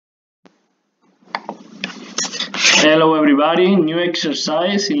Hello everybody, new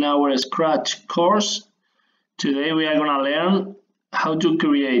exercise in our Scratch course. Today we are going to learn how to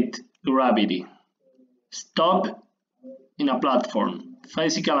create gravity. Stop in a platform,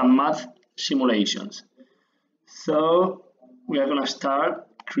 physical and math simulations. So we are going to start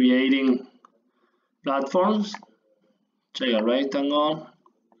creating platforms. Take a rectangle,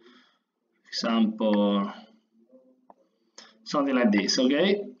 example, something like this,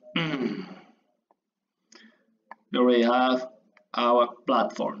 okay? We already have our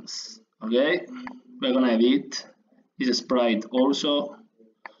platforms, okay? We're gonna edit this sprite also.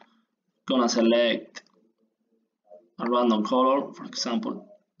 Gonna select a random color, for example,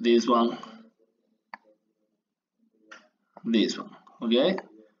 this one, okay?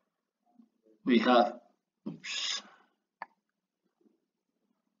 We have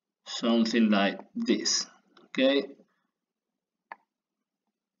something like this, okay?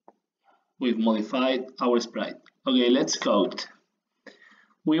 We've modified our sprite. Okay, let's code.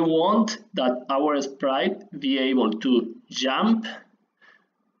 We want that our sprite be able to jump,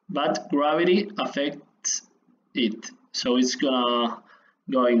 but gravity affects it, so it's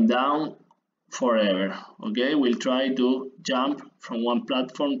going down forever. Okay, we'll try to jump from one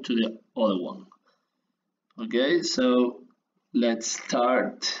platform to the other one. Okay, so let's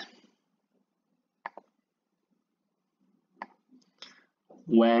start.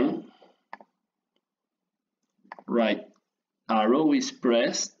 When right arrow is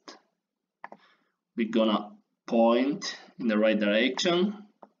pressed, we're gonna point in the right direction,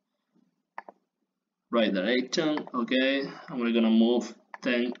 okay, and we're gonna move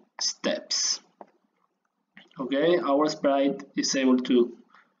 10 steps. Okay, our sprite is able to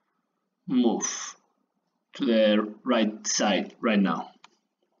move to the right side right now.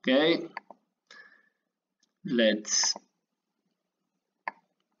 Okay, let's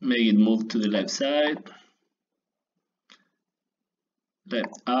make it move to the left side.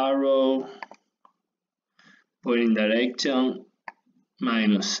 Left arrow, pointing direction,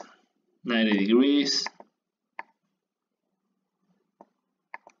 minus 90 degrees.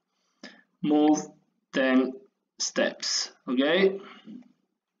 Move 10 steps, okay?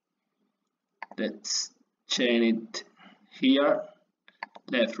 Let's change it here,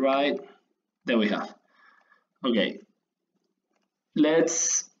 left, right, there we have. Okay,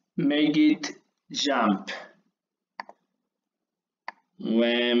 let's make it jump.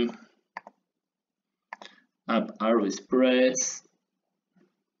 When up arrow is pressed,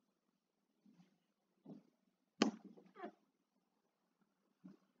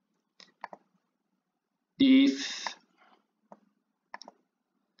 if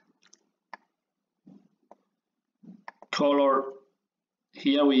color,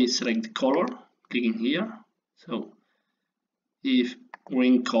 here we select the color, clicking here, so if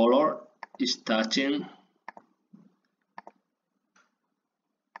green color is touching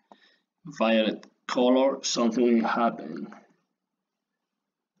violet color, something will happen.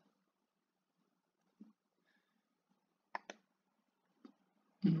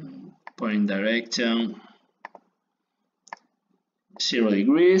 Point direction 0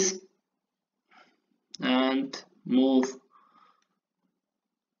 degrees and move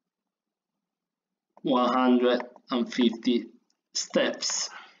 150 steps.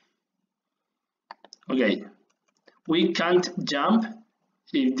 Okay, we can't jump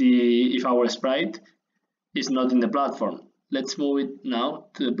if our sprite is not in the platform. Let's move it now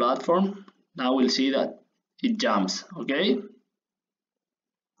to the platform. Now we'll see that it jumps, okay?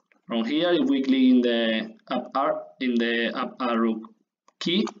 From here, if we click in the up arrow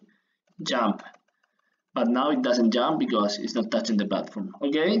key, jump. But now it doesn't jump because it's not touching the platform,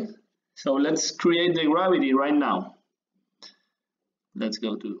 okay? So let's create the gravity right now. Let's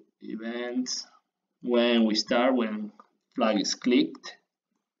go to events. When flag is clicked,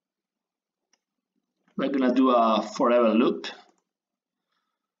 we're gonna do a forever loop.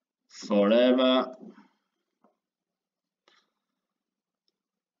 Forever.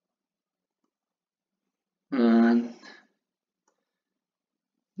 And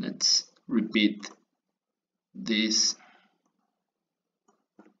let's repeat this.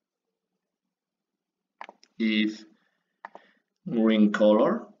 If green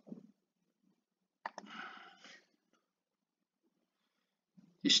color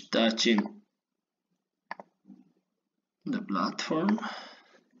is touching the platform,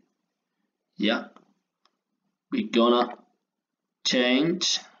 yeah, we're gonna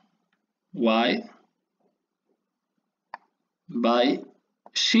change y by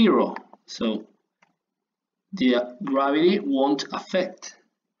 0, so the gravity won't affect.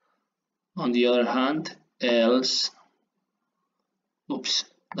 On the other hand, else, oops,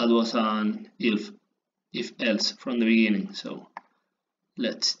 that was an if if else from the beginning. So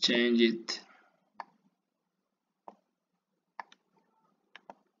let's change it.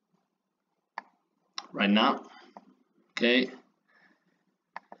 Right now, okay.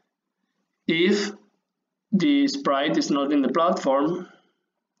 If the sprite is not in the platform,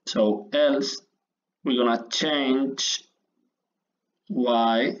 so else, we're gonna change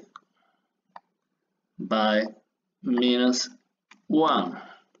y by -1.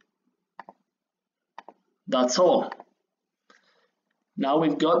 That's all. Now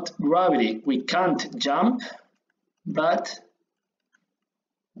we've got gravity. We can't jump, but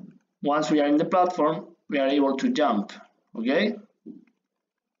once we are in the platform, we are able to jump, okay?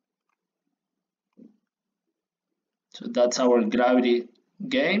 So that's our gravity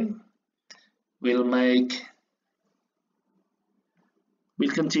game. We'll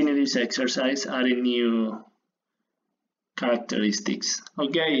continue this exercise adding new characteristics.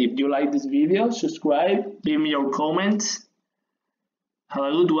 Okay, if you like this video, subscribe, leave me your comments. Have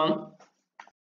a good one.